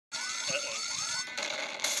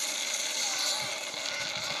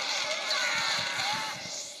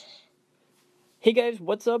Hey guys,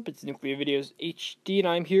 what's up? It's NuclearVideosHD, and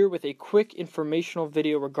I'm here with a quick informational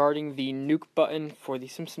video regarding the nuke button for the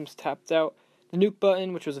Simpsons Tapped Out. The nuke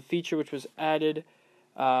button, which was a feature which was added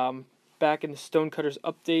back in the Stonecutters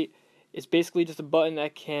update, is basically just a button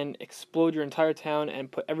that can explode your entire town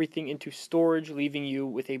and put everything into storage, leaving you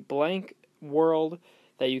with a blank world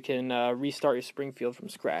that you can restart your Springfield from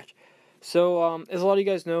scratch. So, as a lot of you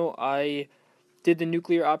guys know, I did the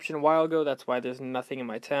nuclear option a while ago. That's why there's nothing in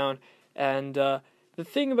my town. And the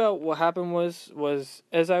thing about what happened was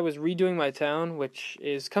as I was redoing my town, which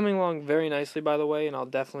is coming along very nicely, by the way, and I'll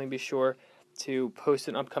definitely be sure to post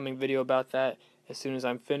an upcoming video about that as soon as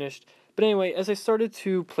I'm finished. But anyway, as I started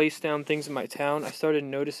to place down things in my town, I started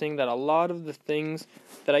noticing that a lot of the things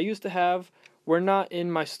that I used to have were not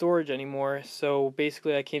in my storage anymore. So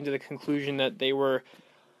basically I came to the conclusion that they were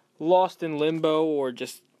lost in limbo or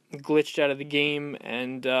just glitched out of the game,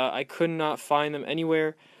 and I could not find them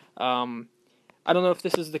anywhere. I don't know if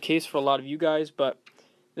this is the case for a lot of you guys, but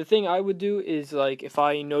the thing I would do is, like, if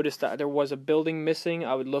I noticed that there was a building missing,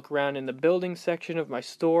 I would look around in the building section of my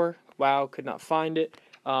store. Wow, could not find it.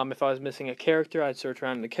 If I was missing a character, I'd search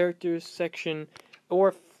around in the characters section, or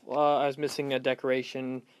if I was missing a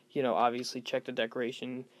decoration, you know, obviously check the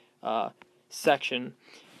decoration section.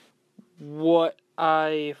 What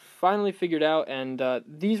I finally figured out, and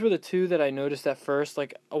these were the two that I noticed at first.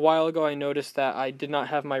 Like a while ago, I noticed that I did not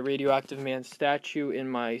have my Radioactive Man statue in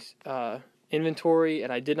my inventory,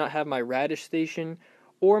 and I did not have my Radish Station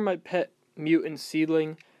or my pet mutant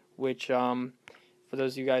seedling, which, for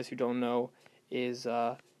those of you guys who don't know, is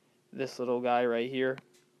this little guy right here.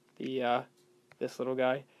 This little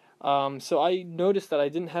guy. So I noticed that I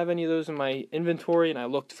didn't have any of those in my inventory, and I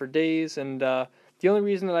looked for days, and the only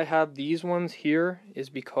reason that I have these ones here is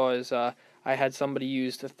because I had somebody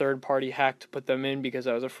use a third-party hack to put them in because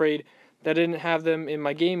I was afraid that I didn't have them in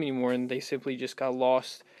my game anymore, and they simply just got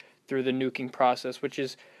lost through the nuking process, which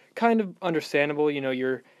is kind of understandable. You know,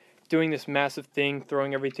 you're doing this massive thing,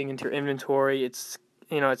 throwing everything into your inventory. It's,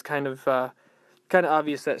 you know, it's kind of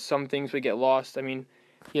obvious that some things would get lost. I mean,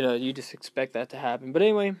 you know, you just expect that to happen. But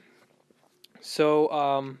anyway,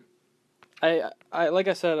 so I like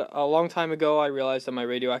I said, a long time ago, I realized that my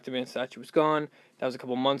Radioactive Man statue was gone. That was a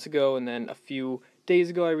couple months ago, and then a few days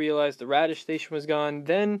ago, I realized the Radish Station was gone.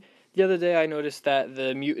 Then, the other day, I noticed that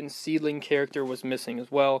the mutant seedling character was missing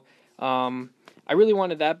as well. I really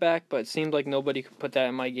wanted that back, but it seemed like nobody could put that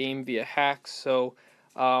in my game via hacks, so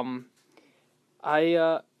I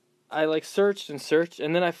like searched and searched,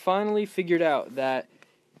 and then I finally figured out that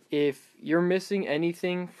if you're missing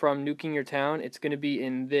anything from nuking your town, it's going to be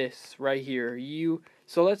in this right here.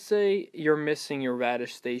 So let's say you're missing your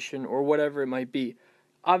Radish Station or whatever it might be.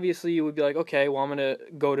 Obviously, you would be like, okay, well, I'm going to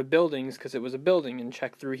go to buildings because it was a building and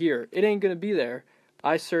check through here. It ain't going to be there.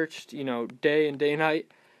 I searched, you know, day and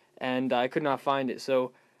night, and I could not find it.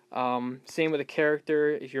 So same with a character.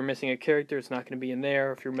 If you're missing a character, it's not going to be in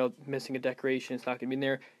there. If you're missing a decoration, it's not going to be in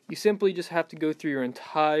there. You simply just have to go through your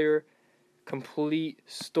entire complete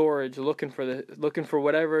storage looking for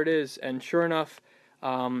whatever it is, and sure enough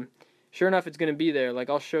it's going to be there. Like,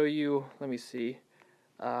 I'll show you, let me see,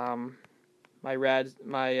 my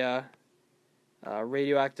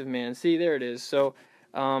Radioactive Man. See, there it is. So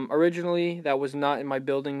originally that was not in my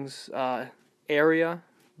building's area,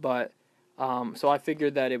 but so I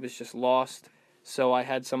figured that it was just lost, so I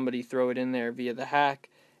had somebody throw it in there via the hack,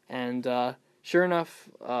 and sure enough,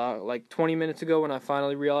 like 20 minutes ago when I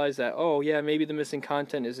finally realized that, oh yeah, maybe the missing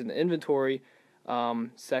content is in the inventory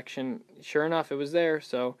section, sure enough, it was there.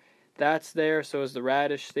 So that's there. So is the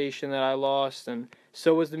Radish Station that I lost, and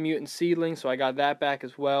so was the mutant seedling, so I got that back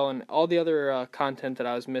as well, and all the other content that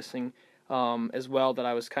I was missing as well that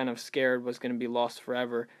I was kind of scared was going to be lost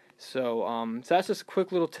forever. So, so that's just a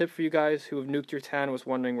quick little tip for you guys who have nuked your town and was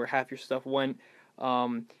wondering where half your stuff went.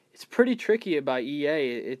 It's pretty tricky about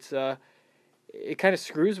EA. It kind of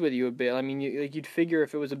screws with you a bit. I mean, you'd figure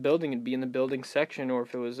if it was a building, it'd be in the building section, or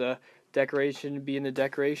if it was a decoration, it'd be in the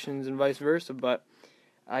decorations, and vice versa. But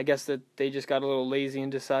I guess that they just got a little lazy and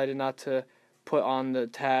decided not to put on the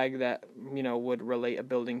tag that, you know, would relate a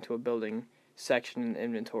building to a building section in the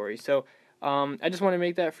inventory. So I just want to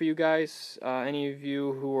make that for you guys, any of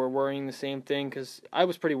you who are worrying the same thing, because I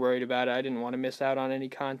was pretty worried about it. I didn't want to miss out on any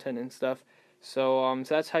content and stuff. So,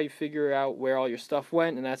 so that's how you figure out where all your stuff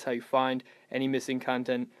went, and that's how you find any missing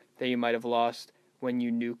content that you might have lost when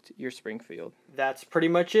you nuked your Springfield. That's pretty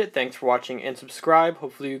much it. Thanks for watching and subscribe.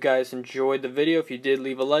 Hopefully you guys enjoyed the video. If you did,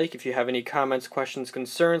 leave a like. If you have any comments, questions,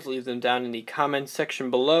 concerns, leave them down in the comments section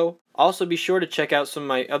below. Also be sure to check out some of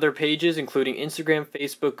my other pages, including Instagram,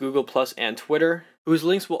 Facebook, Google+, and Twitter, whose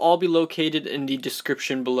links will all be located in the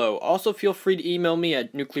description below. Also feel free to email me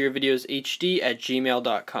at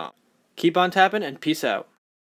nuclearvideoshd@gmail.com. Keep on tapping and peace out.